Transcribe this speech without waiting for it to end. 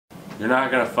You're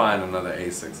not gonna find another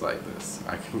Asics like this.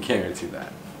 I can guarantee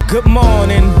that. Good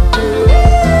morning.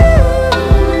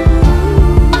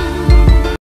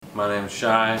 My name is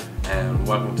Shy, and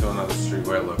welcome to another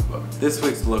Streetwear Lookbook. This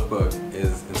week's lookbook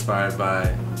is inspired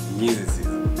by Yeezy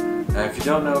season. Now, if you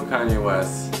don't know Kanye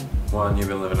West, one, you've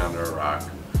been living under a rock.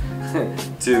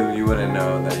 Two, you wouldn't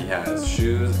know that he has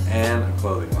shoes and a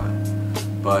clothing line.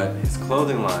 But his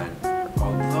clothing line,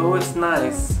 although it's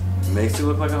nice, makes you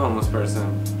look like a homeless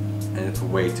person, and it's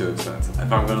way too expensive.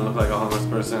 If I'm gonna look like a homeless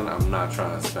person, I'm not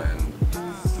trying to spend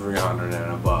 $300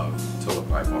 and above to look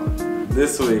like one.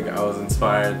 This week I was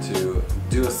inspired to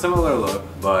do a similar look,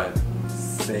 but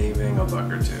saving a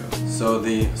buck or two. So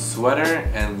the sweater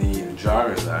and the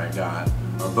joggers that I got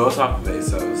are both off of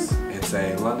Asos. It's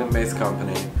a London-based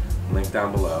company, link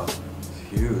down below. It's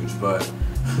huge, but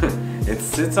it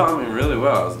sits on me really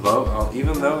well.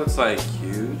 Even though it's like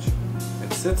huge,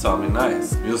 it sits on me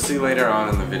nice. You'll see later on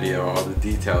in the video all the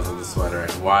details of the sweater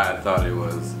and why I thought it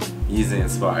was Yeezy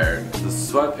inspired. The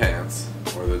sweatpants,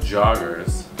 or the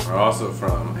joggers, are also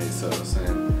from Asos,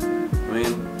 and I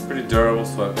mean, pretty durable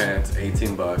sweatpants,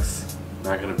 18 bucks.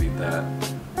 Not gonna beat that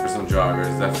for some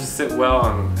joggers that sit well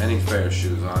on any pair of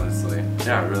shoes, honestly.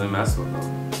 Yeah, I really messed with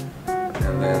them.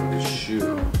 And then the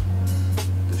shoe.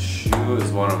 The shoe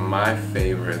is one of my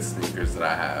favorite sneakers that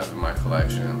I have in my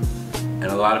collection, and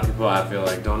a lot of people I feel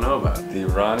like don't know about it. The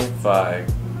Ronnie Fieg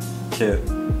Kith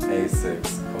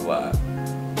Asics collab.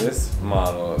 This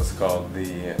model is called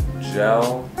the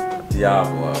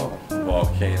Gel-Diablo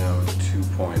Volcano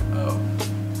 2.0.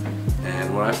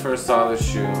 And when I first saw this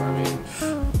shoe, I mean,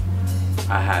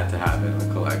 I had to have it in the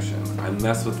collection. I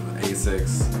mess with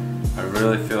Asics. I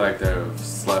really feel like they're a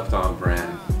slept on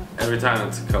brand. Every time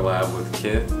it's a collab with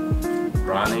Kith,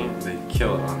 Ronnie, they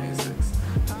kill it on Asics.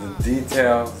 The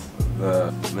details,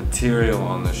 the material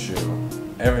on the shoe,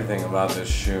 everything about this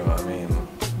shoe, I mean,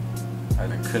 I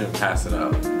couldn't pass it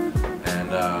up. And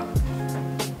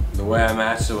the way I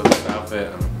matched it with this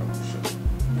outfit,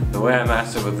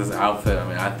 I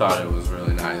mean, I thought it was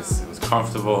really nice. It was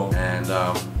comfortable, and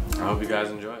I hope you guys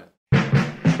enjoy it.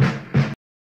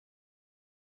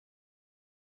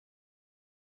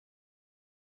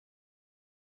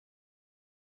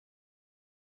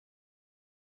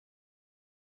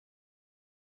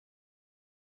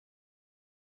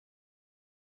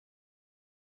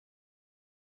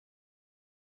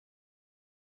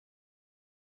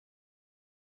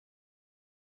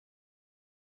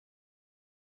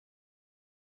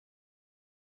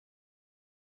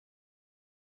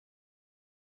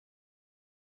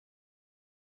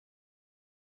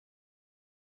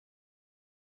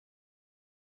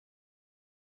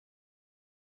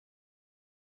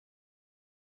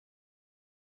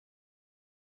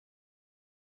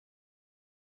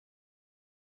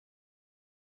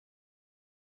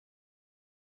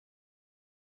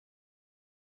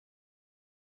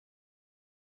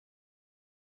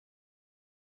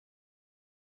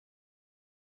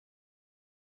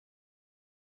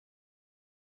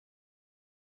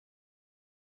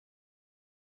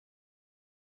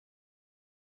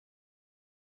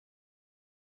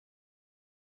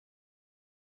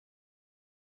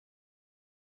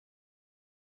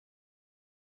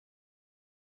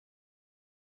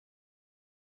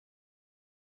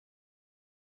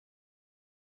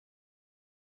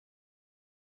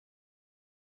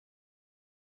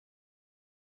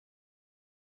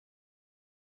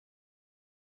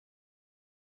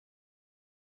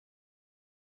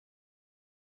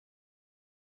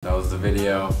 That was the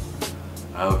video.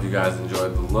 I hope you guys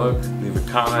enjoyed the look. Leave a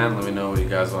comment, let me know what you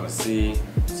guys want to see.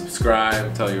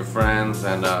 Subscribe, tell your friends,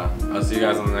 and I'll see you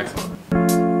guys on the next one.